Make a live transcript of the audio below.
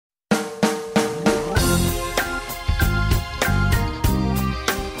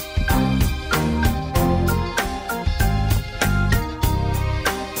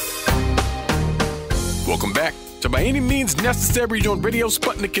Necessary on Radio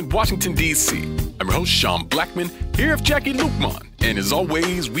Sputnik in Washington, D.C. I'm your host, Sean Blackman, here with Jacquie Lukman. And as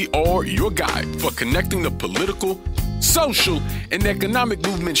always, we are your guide for connecting the political, social, and economic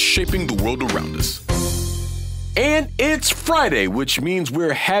movements shaping the world around us. And it's Friday, which means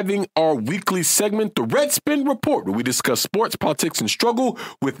we're having our weekly segment, the Redspin Report, where we discuss sports, politics, and struggle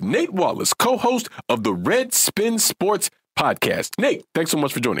with Nate Wallace, co-host of the Redspin Sports podcast. Nate, thanks so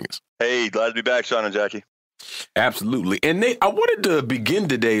much for joining us. Hey, glad to be back, Sean and Jacquie. Absolutely. And Nate, I wanted to begin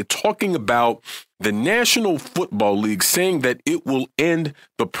today talking about the National Football League saying that it will end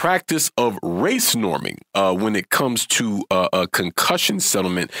the practice of race norming when it comes to a concussion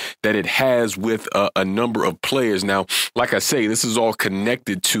settlement that it has with a number of players. Now, like I say, this is all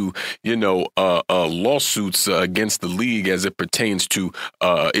connected to, lawsuits against the league as it pertains to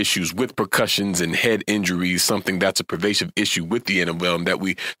issues with percussions and head injuries, something that's a pervasive issue with the NFL and that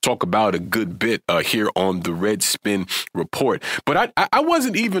we talk about a good bit here on the Redspin Report. But I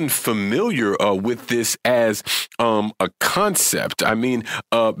wasn't even familiar with this as a concept. I mean,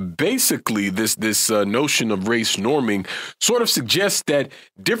 basically, this notion of race norming sort of suggests that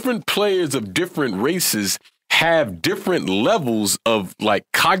different players of different races have different levels of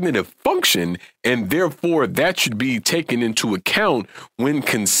cognitive function, and therefore that should be taken into account when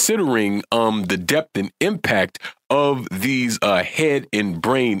considering the depth and impact of these head and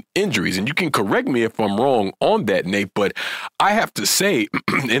brain injuries. And you can correct me if I'm wrong on that, Nate, but I have to say,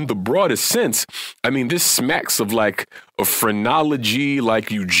 in the broadest sense, I mean, this smacks of a phrenology,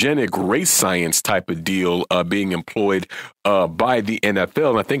 eugenic race science type of deal being employed by the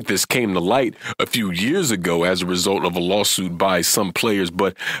NFL. And I think this came to light a few years ago as a result of a lawsuit by some players.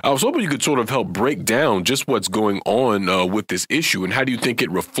 But I was hoping you could sort of help break down just what's going on with this issue and how do you think it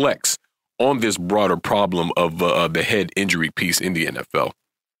reflects on this broader problem of the head injury piece in the NFL?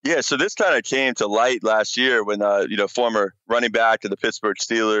 Yeah, so this kind of came to light last year when, former running back of the Pittsburgh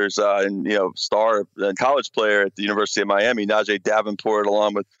Steelers and, star and college player at the University of Miami, Najee Davenport,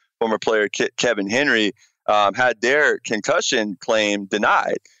 along with former player Kevin Henry, had their concussion claim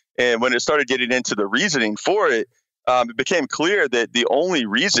denied. And when it started getting into the reasoning for it, it became clear that the only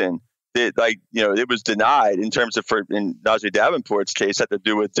reason that, it was denied in terms of, in Najee Davenport's case, had to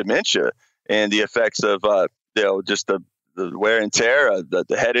do with dementia and the effects of, just the wear and tear, the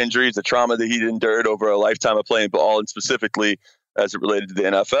head injuries, the trauma that he endured over a lifetime of playing ball, and specifically as it related to the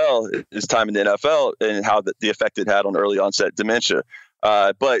NFL, his time in the NFL, and how the effect it had on early onset dementia.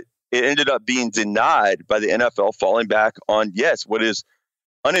 But it ended up being denied by the NFL, falling back on, what is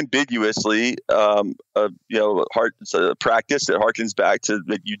unambiguously it's a practice that harkens back to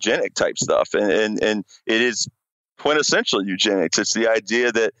the eugenic type stuff. And it is quintessential eugenics. It's the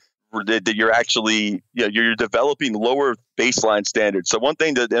idea that you're actually, you're developing lower baseline standards. So one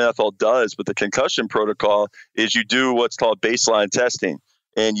thing that the NFL does with the concussion protocol is you do what's called baseline testing.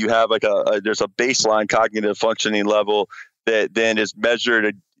 And you have there's a baseline cognitive functioning level that then is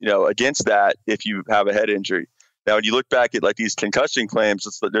measured, against that if you have a head injury. Now, when you look back at these concussion claims,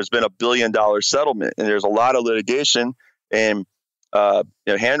 there's been $1 billion settlement, and there's a lot of litigation and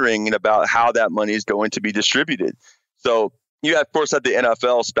hand-wringing about how that money is going to be distributed. So you, of course, had the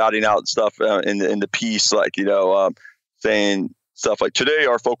NFL spouting out stuff in the piece, saying stuff like, today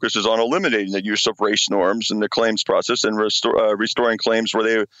our focus is on eliminating the use of race norms in the claims process and restoring claims where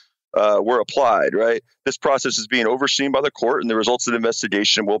they were applied, right? This process is being overseen by the court, and the results of the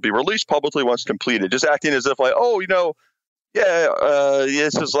investigation will be released publicly once completed. Just acting as if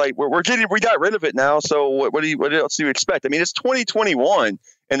this is we got rid of it now. So what else do you expect? I mean, it's 2021,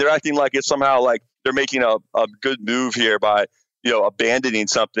 and they're acting like it's somehow they're making a good move here by, abandoning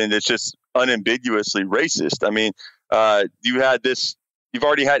something that's just unambiguously racist. I mean, you've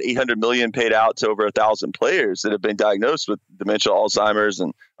already had $800 million paid out to over 1,000 players that have been diagnosed with dementia, Alzheimer's,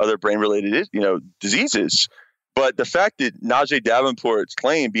 and other brain-related, diseases. But the fact that Najee Davenport's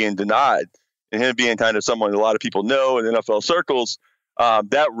claim being denied, and him being kind of someone a lot of people know in NFL circles,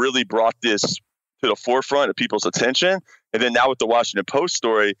 that really brought this to the forefront of people's attention. And then now with the Washington Post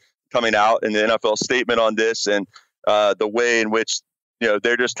story coming out and the NFL statement on this, and the way in which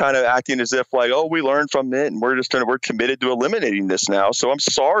they're just kind of acting as if we learned from it and we're committed to eliminating this now. So I'm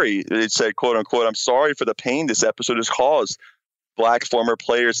sorry, it said, quote unquote, I'm sorry for the pain this episode has caused Black former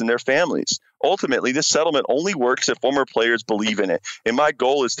players and their families. Ultimately, this settlement only works if former players believe in it. And my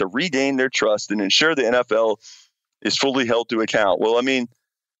goal is to regain their trust and ensure the NFL is fully held to account. Well, I mean,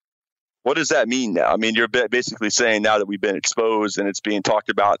 what does that mean now? I mean, you're basically saying now that we've been exposed and it's being talked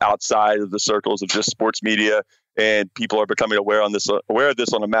about outside of the circles of just sports media, and people are becoming aware of this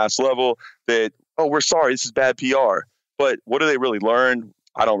on a mass level, that, we're sorry, this is bad PR. But what do they really learn?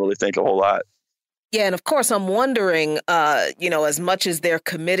 I don't really think a whole lot. Yeah, and of course, I'm wondering, as much as they're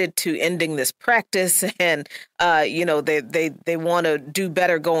committed to ending this practice and, they want to do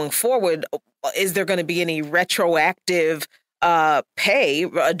better going forward, is there going to be any retroactive pay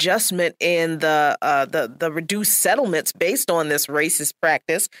adjustment in the reduced settlements based on this racist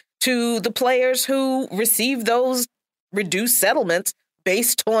practice to the players who receive those reduced settlements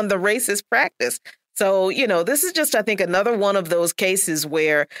based on the racist practice? So, this is just, I think, another one of those cases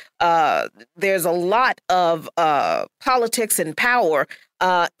where there's a lot of politics and power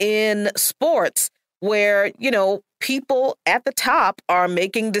in sports where, people at the top are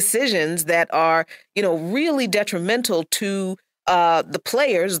making decisions that are, really detrimental to the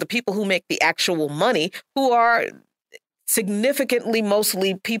players, the people who make the actual money, who are significantly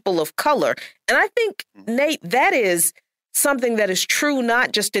mostly people of color. And I think, Nate, that is something that is true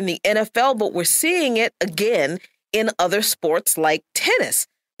not just in the NFL, but we're seeing it again in other sports like tennis.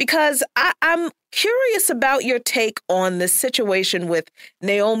 Because I'm curious about your take on this situation with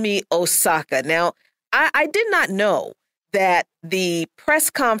Naomi Osaka. Now, I did not know that the press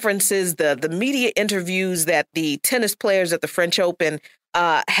conferences, the media interviews that the tennis players at the French Open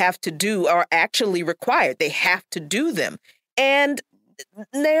have to do are actually required. They have to do them. And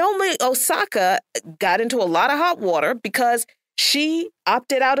Naomi Osaka got into a lot of hot water because she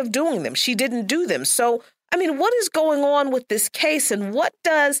opted out of doing them. She didn't do them. So, what is going on with this case, and what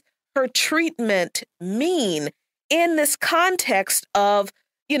does her treatment mean in this context of,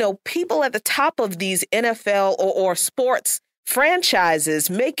 people at the top of these NFL or sports franchises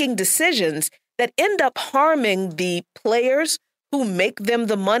making decisions that end up harming the players who make them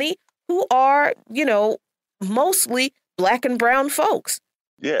the money, who are, mostly Black and brown folks?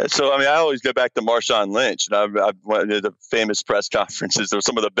 Yeah, so I always go back to Marshawn Lynch, and I've went to the famous press conferences. They're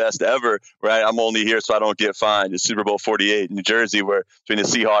some of the best ever. Right, I'm only here so I don't get fined. The Super Bowl 48 in New Jersey, where between the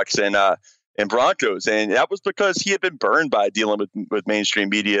Seahawks and Broncos, and that was because he had been burned by dealing with mainstream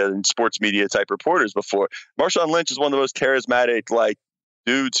media and sports media type reporters before. Marshawn Lynch is one of the most charismatic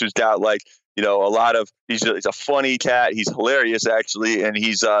dudes who's got a lot of he's a funny cat. He's hilarious actually, and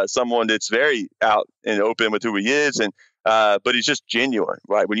he's someone that's very out and open with who he is and. But he's just genuine,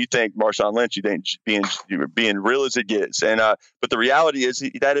 right? When you think Marshawn Lynch, you think being real as it gets. And but the reality is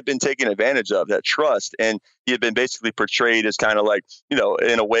that had been taken advantage of, that trust, and he had been basically portrayed as kind of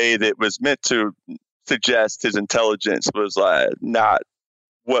in a way that was meant to suggest his intelligence was not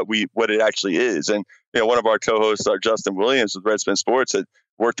what it actually is. And one of our co-hosts, Justin Williams with Redspin Sports, had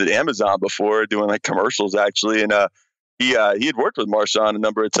worked at Amazon before doing commercials actually, and he had worked with Marshawn a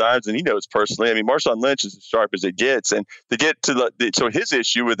number of times, and he knows personally. Marshawn Lynch is as sharp as it gets. And to get to so his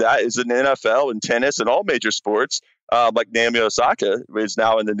issue with that is in the NFL and tennis and all major sports, like Naomi Osaka is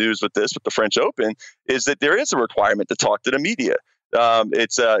now in the news with the French Open, is that there is a requirement to talk to the media.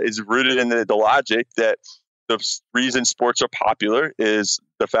 It's rooted in the logic that the reason sports are popular is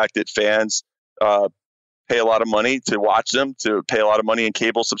the fact that fans pay a lot of money to watch them, to pay a lot of money in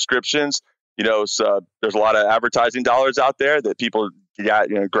cable subscriptions. So there's a lot of advertising dollars out there that people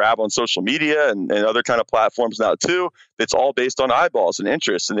grab on social media and other kind of platforms now too. That's all based on eyeballs and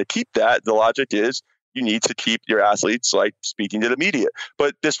interest. And to keep that, the logic is you need to keep your athletes speaking to the media.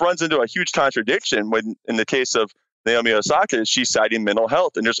 But this runs into a huge contradiction when, in the case of Naomi Osaka, she's citing mental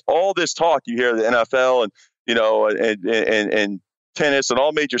health. And there's all this talk you hear the NFL and tennis and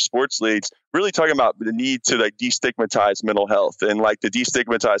all major sports leagues really talking about the need to destigmatize mental health and to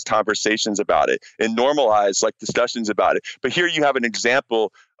destigmatize conversations about it and normalize discussions about it. But here you have an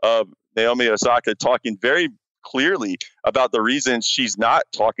example of Naomi Osaka talking very clearly about the reasons she's not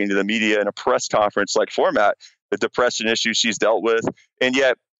talking to the media in a press conference format, the depression issue she's dealt with. And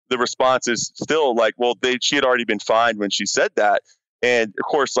yet the response is still she had already been fined when she said that. And of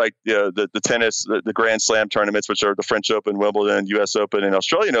course, the tennis, the Grand Slam tournaments, which are the French Open, Wimbledon, U.S. Open, and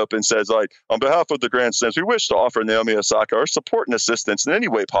Australian Open, says on behalf of the Grand Slams, we wish to offer Naomi Osaka our support and assistance in any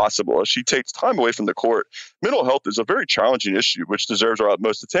way possible as she takes time away from the court. Mental health is a very challenging issue, which deserves our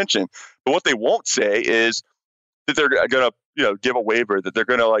utmost attention. But what they won't say is that they're going to give a waiver, that they're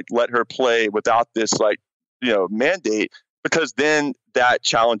going to let her play without this mandate, because then that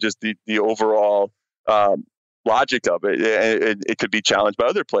challenges the overall logic of it. It could be challenged by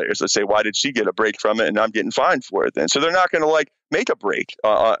other players that say, why did she get a break from it and I'm getting fined for it then? So they're not going to make a break,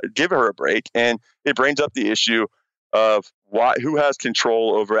 give her a break. And it brings up the issue of who has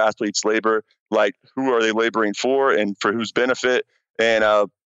control over athletes' labor, who are they laboring for and for whose benefit, and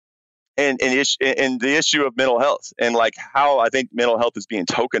the issue of mental health and how I think mental health is being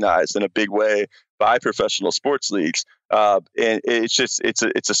tokenized in a big way by professional sports leagues. And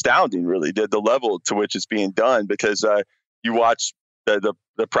it's astounding, really, the level to which it's being done, because you watch the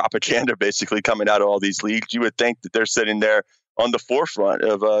propaganda basically coming out of all these leagues. You would think that they're sitting there on the forefront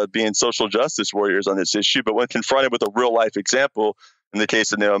of being social justice warriors on this issue. But when confronted with a real life example, in the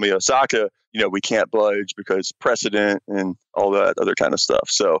case of Naomi Osaka, we can't budge because precedent and all that other kind of stuff.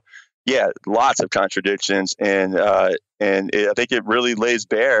 So, yeah, lots of contradictions. And I think it really lays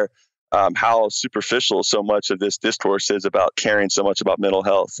bare how superficial so much of this discourse is about caring so much about mental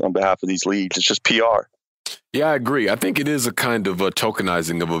health on behalf of these leagues. It's just PR. Yeah, I agree. I think it is a kind of a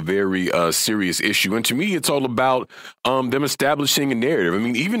tokenizing of a very serious issue. And to me, it's all about them establishing a narrative. I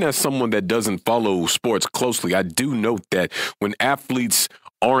mean, even as someone that doesn't follow sports closely, I do note that when athletes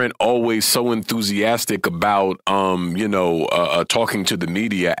aren't always so enthusiastic about, talking to the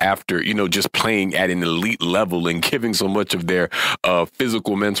media after, just playing at an elite level and giving so much of their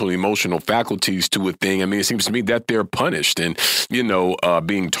physical, mental, emotional faculties to a thing. I mean, it seems to me that they're punished and,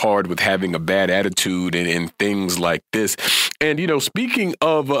 being tarred with having a bad attitude and things like this. And, speaking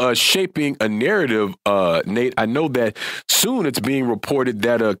of shaping a narrative, Nate, I know that soon it's being reported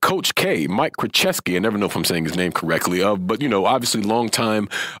that Coach K, Mike Krzyzewski, I never know if I'm saying his name correctly, but, obviously longtime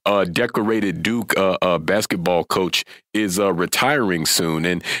decorated Duke basketball coach is retiring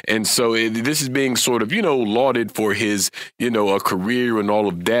soon. And so this is being sort of, lauded for his, a career and all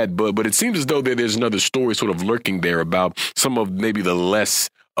of that. But it seems as though there's another story sort of lurking there about some of maybe the less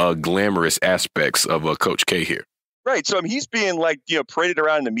glamorous aspects of Coach K here. Right. So he's being paraded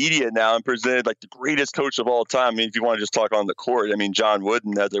around in the media now and presented like the greatest coach of all time. I mean, if you want to just talk on the court, John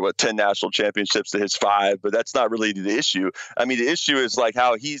Wooden has 10 national championships to his 5, but that's not really the issue. I mean, the issue is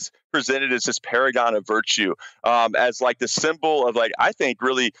how he's presented as this paragon of virtue, as the symbol of I think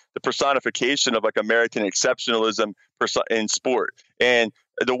really the personification of American exceptionalism in sport, and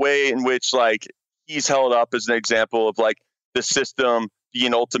the way in which he's held up as an example of the system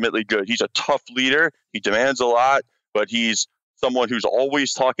being ultimately good. He's a tough leader. He demands a lot, but he's someone who's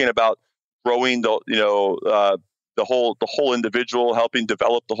always talking about growing the whole individual, helping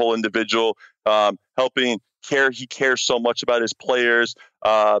develop the whole individual, helping care. He cares so much about his players.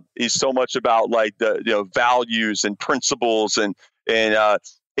 He's so much about the values and principles and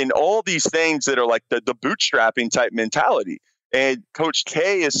all these things that are the bootstrapping type mentality. And Coach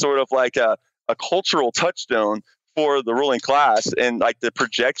K is sort of a cultural touchstone for the ruling class and the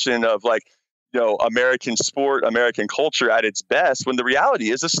projection of American sport, American culture at its best, when the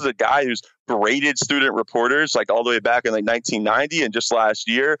reality is this is a guy who's berated student reporters all the way back in 1990 and just last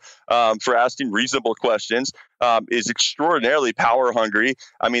year for asking reasonable questions, is extraordinarily power hungry.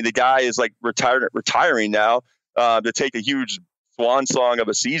 I mean, the guy is retiring now to take a huge swan song of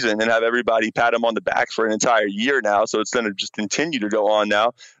a season and have everybody pat him on the back for an entire year now. So it's going to just continue to go on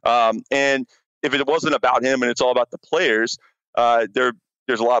now. And if it wasn't about him and it's all about the players,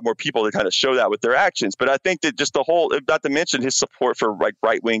 there's a lot more people that kind of show that with their actions. But I think that just the whole, not to mention his support for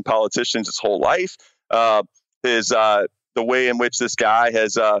right-wing politicians his whole life, the way in which this guy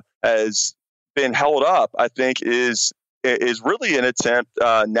has been held up, I think is really an attempt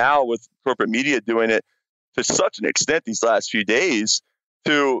now with corporate media doing it to such an extent these last few days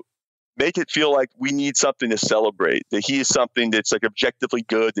to make it feel like we need something to celebrate, that he is something that's objectively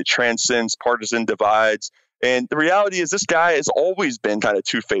good, that transcends partisan divides. And the reality is this guy has always been kind of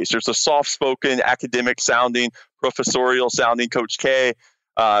two-faced. There's a soft-spoken, academic-sounding, professorial-sounding Coach K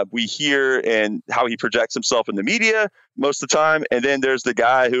we hear and how he projects himself in the media most of the time. And then there's the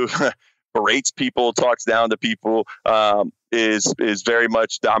guy who berates people, talks down to people, is very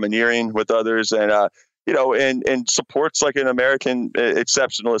much domineering with others, and and supports an American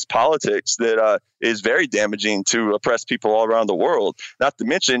exceptionalist politics that is very damaging to oppressed people all around the world. Not to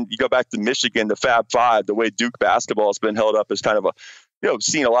mention, you go back to Michigan, the Fab Five, the way Duke basketball has been held up as kind of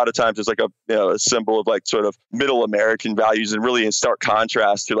seen a lot of times as a symbol of sort of middle American values, and really in stark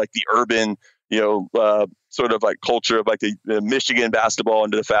contrast to the urban, sort of culture of the Michigan basketball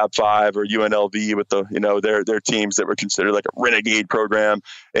into the Fab Five, or UNLV with the, their teams that were considered a renegade program.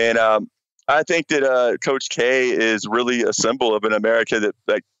 And, I think that Coach K is really a symbol of an America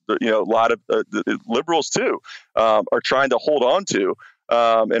that a lot of the liberals too are trying to hold on to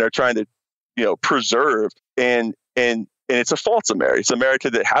and are trying to preserve, and it's a false America. It's America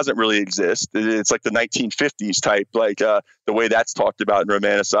that hasn't really existed. It's the 1950s type, the way that's talked about and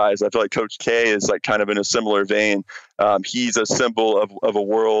romanticized. I feel like Coach K is kind of in a similar vein. He's a symbol of a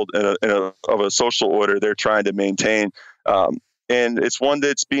world and of a social order they're trying to maintain. And it's one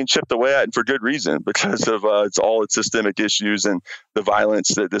that's being chipped away at, and for good reason, because of its systemic issues and the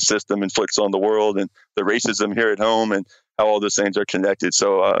violence that the system inflicts on the world, and the racism here at home, and how all those things are connected.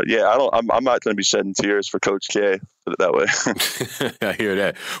 So I'm not going to be shedding tears for Coach K, put it that way. I hear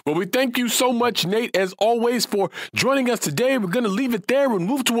that. Well, we thank you so much, Nate, as always, for joining us today. We're going to leave it there and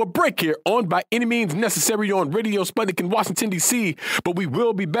move to a break here on By Any Means Necessary on Radio Sputnik in Washington, D.C. But we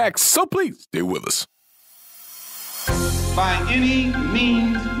will be back, so please stay with us. By any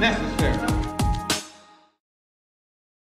means necessary.